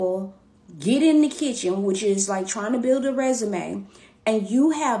get in the kitchen, which is like trying to build a resume, and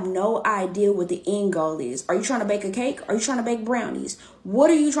you have no idea what the end goal is. Are you trying to bake a cake? Are you trying to bake brownies? What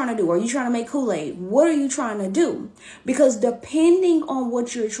are you trying to do? Are you trying to make Kool-Aid? What are you trying to do? Because depending on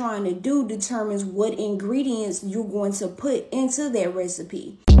what you're trying to do determines what ingredients you're going to put into that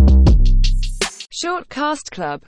recipe. Shortcast Club.